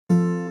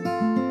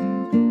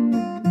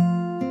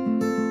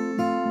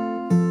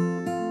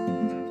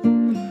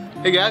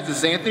Hey guys, this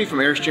is Anthony from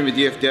Airstream at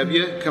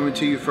DFW, coming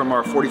to you from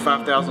our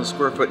 45,000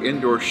 square foot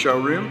indoor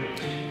showroom.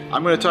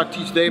 I'm going to talk to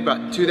you today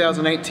about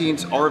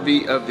 2018's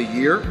RV of the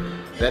year.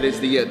 That is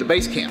the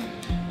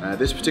Basecamp.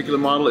 This particular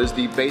model is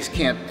the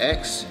Basecamp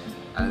X.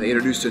 They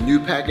introduced a new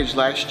package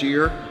last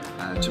year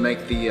to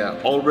make the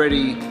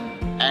already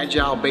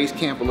agile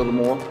Basecamp a little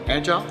more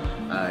agile.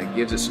 It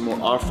gives it some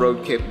more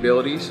off-road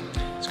capabilities.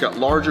 It's got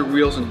larger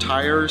wheels and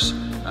tires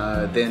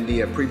than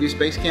the previous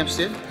Basecamps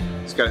did.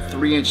 It's got a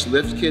 3-inch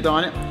lift kit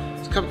on it.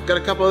 Got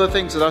a couple other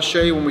things that I'll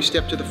show you when we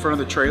step to the front of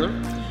the trailer.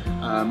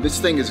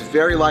 This thing is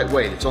very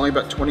lightweight. It's only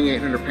about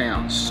 2,800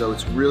 pounds, so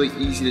it's really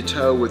easy to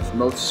tow with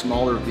most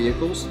smaller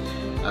vehicles.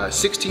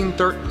 16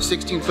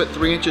 foot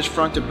 3 inches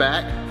front to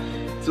back.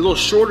 It's a little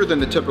shorter than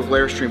the typical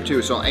Airstream too.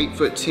 It's on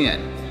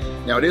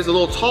 8'10". Now it is a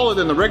little taller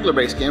than the regular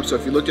Basecamp, so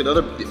if you looked at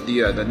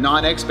the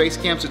non-X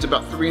Basecamps, it's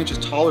about 3 inches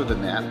taller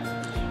than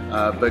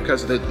that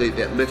because of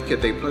that lift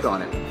kit they put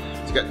on it.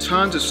 It's got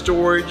tons of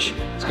storage.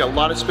 It's got a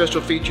lot of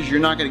special features you're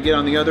not going to get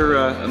on the other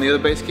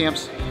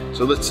Basecamps.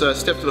 So let's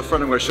step to the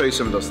front. I'm going to show you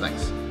some of those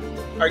things.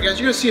 All right, guys,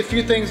 you're going to see a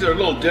few things that are a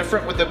little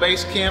different with the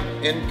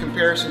Basecamp in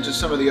comparison to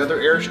some of the other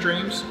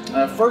Airstreams.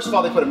 First of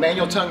all, they put a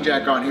manual tongue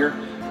jack on here.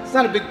 It's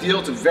not a big deal.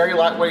 It's a very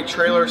lightweight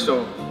trailer,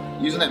 so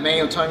using that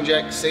manual tongue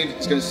jack, it's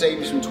going to save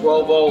you some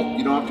 12 volt.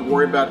 You don't have to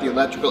worry about the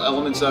electrical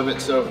elements of it.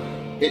 So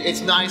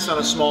it's nice on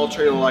a small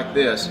trailer like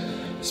this,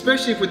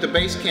 especially with the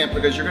Basecamp,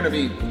 because you're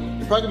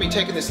probably going to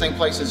be taking this thing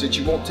places that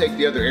you won't take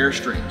the other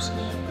Airstreams.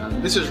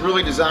 This is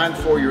really designed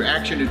for your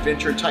action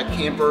adventure type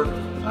camper,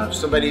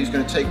 somebody who's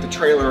going to take the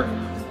trailer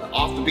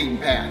off the beaten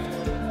path.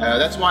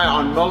 That's why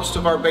on most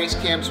of our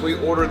Basecamps we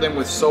order them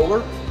with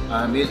solar.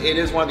 It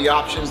is one of the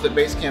options that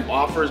Basecamp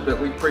offers, but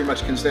we pretty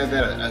much consider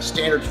that a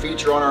standard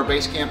feature on our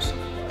Basecamps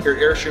here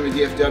at Airstream and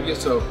DFW.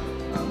 So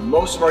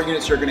most of our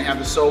units are going to have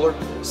the solar.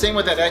 Same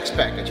with that X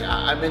package.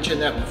 I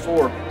mentioned that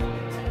before.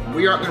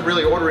 We aren't going to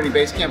really order any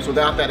Basecamps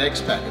without that X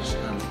package.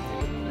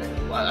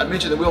 I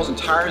mentioned the wheels and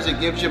tires it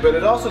gives you, but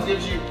it also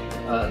gives you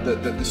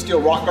the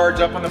steel rock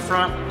guards up on the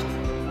front.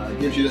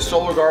 It gives you the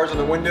solar guards on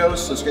the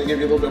windows, so it's going to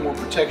give you a little bit more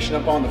protection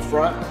up on the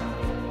front.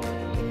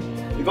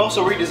 We've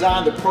also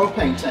redesigned the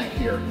propane tank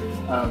here.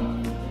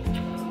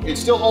 It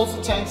still holds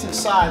the tanks and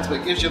sides, but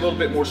it gives you a little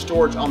bit more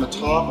storage on the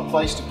top, a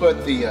place to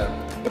put the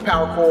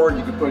power cord.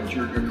 You can put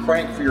your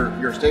crank for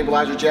your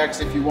stabilizer jacks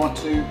if you want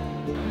to.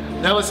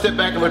 Now let's step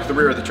back and look at the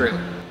rear of the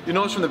trailer. You'll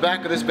notice from the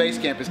back of this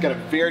Basecamp, it's got a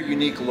very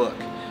unique look.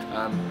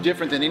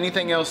 Different than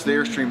anything else the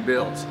Airstream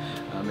builds.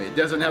 It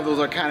doesn't have those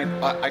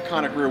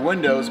iconic rear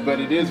windows, but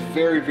it is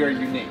very, very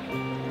unique.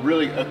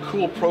 Really a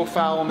cool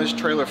profile on this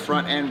trailer,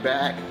 front and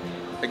back.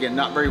 Again,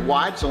 not very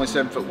wide, it's only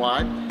 7 foot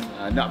wide,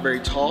 not very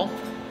tall,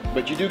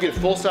 but you do get a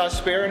full-size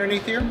spare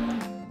underneath here.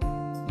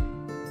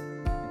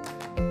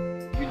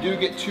 You do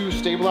get 2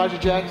 stabilizer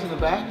jacks in the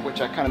back,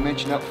 which I kind of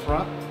mentioned up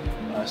front.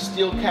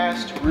 Steel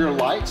cast rear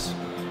lights,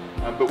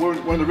 but one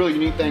of the really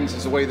unique things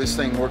is the way this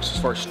thing works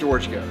as far as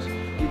storage goes.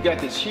 You've got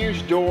this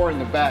huge door in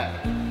the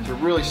back to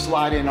really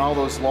slide in all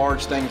those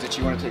large things that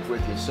you want to take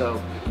with you.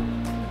 So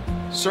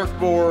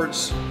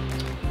surfboards,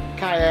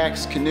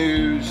 kayaks,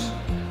 canoes,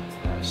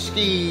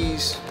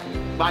 skis,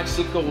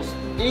 bicycles,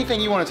 anything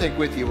you want to take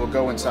with you will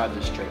go inside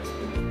this trailer.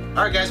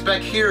 All right, guys,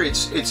 back here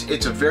it's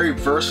a very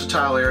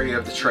versatile area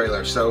of the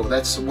trailer. So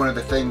that's one of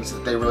the things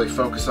that they really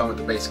focus on with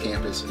the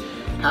Basecamp is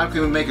how can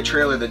we make a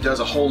trailer that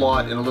does a whole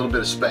lot in a little bit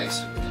of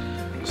space.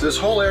 So this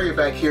whole area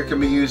back here can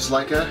be used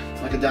like a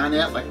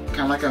dinette, kind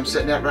of like I'm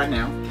sitting at right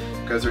now,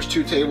 because there's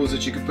 2 tables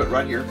that you can put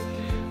right here.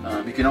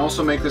 You can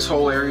also make this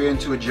whole area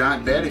into a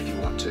giant bed if you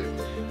want to.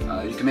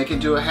 You can make it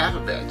into a half a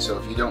bed. So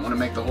if you don't want to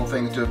make the whole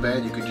thing into a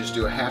bed, you can just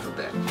do a half a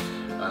bed.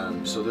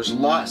 So there's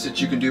lots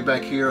that you can do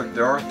back here.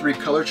 There are 3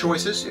 color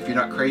choices if you're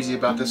not crazy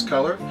about this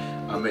color.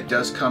 It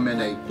does come in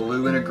a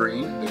blue and a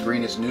green. The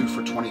green is new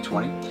for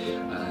 2020.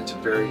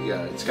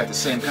 It's got the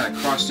same kind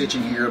of cross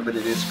stitching here, but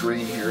it is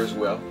green here as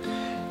well.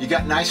 You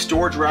got nice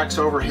storage racks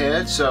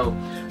overhead, so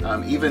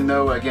even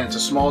though, again, it's a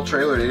small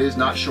trailer, it is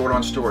not short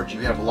on storage. You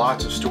have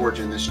lots of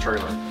storage in this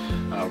trailer.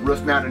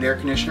 Roof-mounted air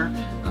conditioner.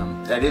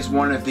 That is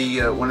one of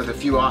the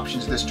few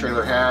options this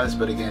trailer has,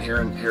 but again, here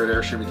at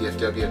Airstream and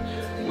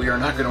DFW, we are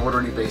not going to order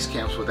any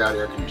Basecamps without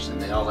air conditioning.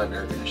 They all have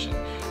air conditioning.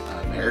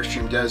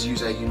 Airstream does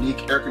use a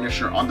unique air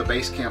conditioner on the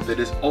Basecamp that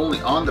is only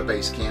on the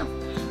Basecamp.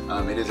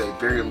 It is a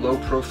very low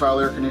profile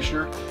air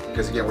conditioner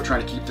because, again, we're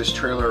trying to keep this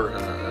trailer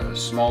a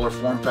smaller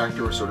form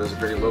factor, so it is a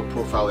very low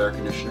profile air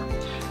conditioner.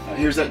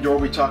 Here's that door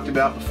we talked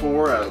about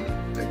before.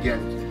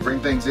 Again,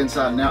 bring things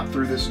inside and out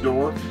through this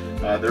door.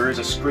 There is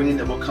a screen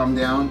that will come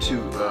down to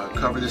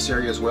cover this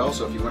area as well,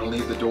 so if you want to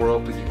leave the door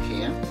open, you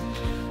can.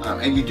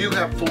 And you do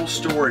have full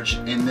storage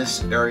in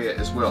this area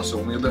as well, so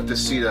when we lift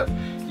this seat up,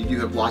 you do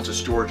have lots of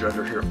storage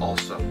under here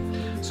also.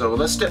 So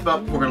let's step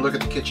up, we're going to look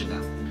at the kitchen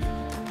now.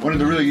 One of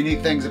the really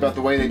unique things about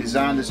the way they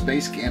designed this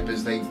Basecamp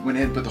is they went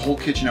ahead and put the whole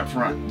kitchen up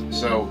front.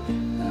 So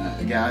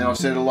again, I know I've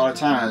said it a lot of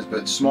times,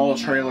 but small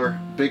trailer,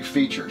 big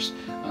features.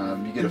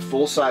 You get a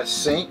full-size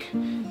sink,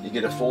 you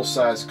get a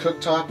full-size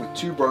cooktop with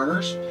 2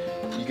 burners,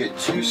 you get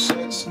 2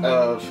 sets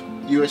of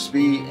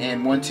USB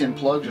and 110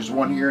 plugs. There's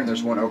one here and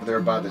there's one over there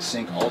by the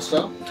sink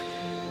also.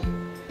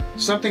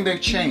 Something they've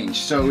changed.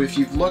 So if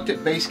you've looked at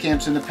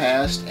Basecamps in the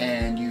past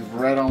and you've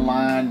read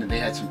online and they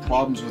had some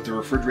problems with the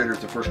refrigerators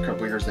the first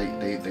couple of years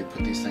they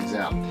put these things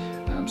out.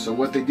 So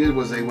what they did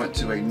was they went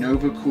to a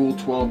NovaCool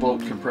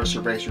 12-volt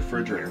compressor-based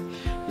refrigerator.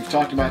 We've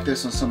talked about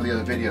this in some of the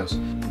other videos.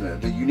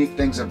 The unique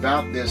things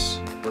about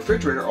this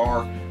refrigerator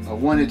are,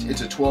 one,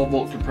 it's a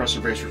 12-volt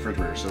compressor-based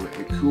refrigerator, so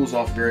it cools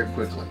off very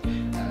quickly.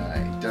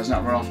 It does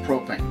not run off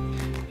propane.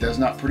 It does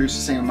not produce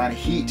the same amount of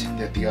heat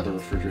that the other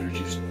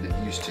refrigerators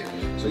used to.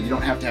 So you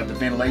don't have to have the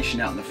ventilation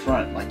out in the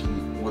front like you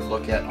would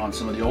look at on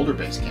some of the older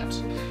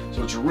Basecamps.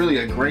 So it's really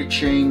a great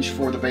change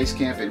for the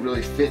Basecamp. It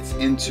really fits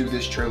into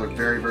this trailer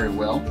very, very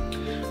well.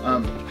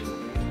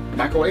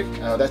 Microwave,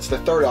 that's the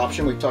third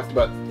option. We've talked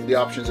about the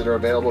options that are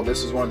available.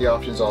 This is one of the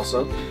options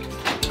also.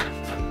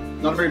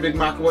 Not a very big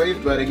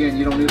microwave, but again,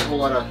 you don't need a whole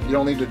lot of, you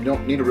don't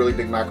need a really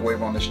big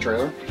microwave on this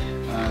trailer.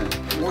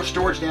 More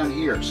storage down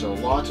here, so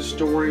lots of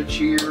storage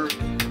here.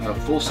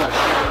 Full-size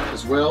shower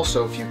as well,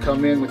 so if you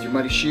come in with your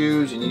muddy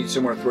shoes and you need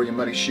somewhere to throw your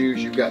muddy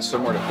shoes, you've got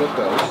somewhere to put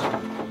those.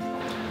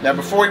 Now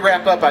before we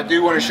wrap up, I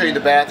do want to show you the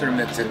bathroom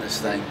that's in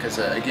this thing, because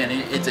again,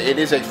 it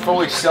is a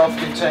fully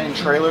self-contained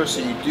trailer,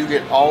 so you do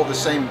get all the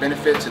same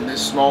benefits in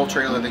this small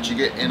trailer that you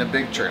get in a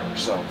big trailer.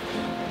 So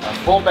a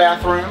full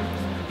bathroom,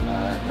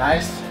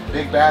 nice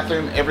big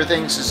bathroom.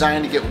 Everything's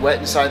designed to get wet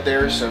inside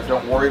there, so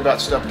don't worry about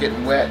stuff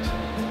getting wet.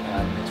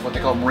 It's what they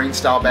call marine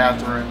style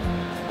bathroom.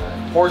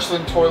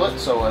 Porcelain toilet,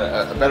 so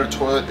a better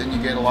toilet than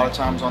you get a lot of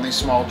times on these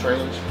small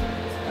trailers.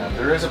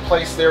 There is a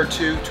place there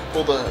too to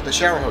pull the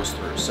shower hose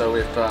through, so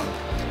if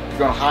you're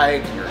going to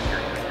hike, you're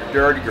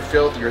dirty, you're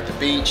filthy, you're at the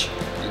beach,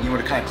 and you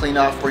want to kind of clean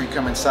off before you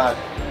come inside,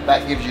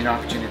 that gives you an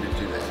opportunity to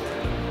do that.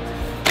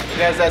 So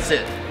guys, that's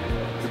it.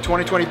 The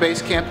 2020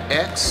 Basecamp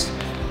X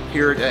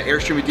here at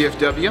Airstream at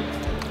DFW.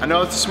 I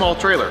know it's a small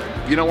trailer.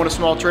 If you don't want a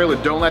small trailer,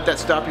 don't let that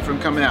stop you from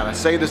coming out. I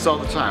say this all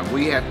the time.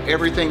 We have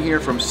everything here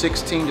from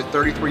 16 to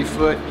 33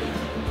 foot.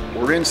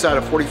 We're inside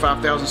a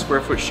 45,000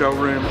 square foot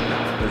showroom.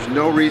 There's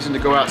no reason to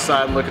go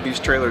outside and look at these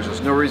trailers.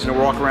 There's no reason to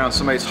walk around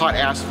somebody's hot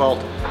asphalt.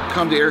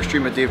 Come to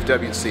Airstream at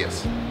DFW and see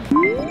us.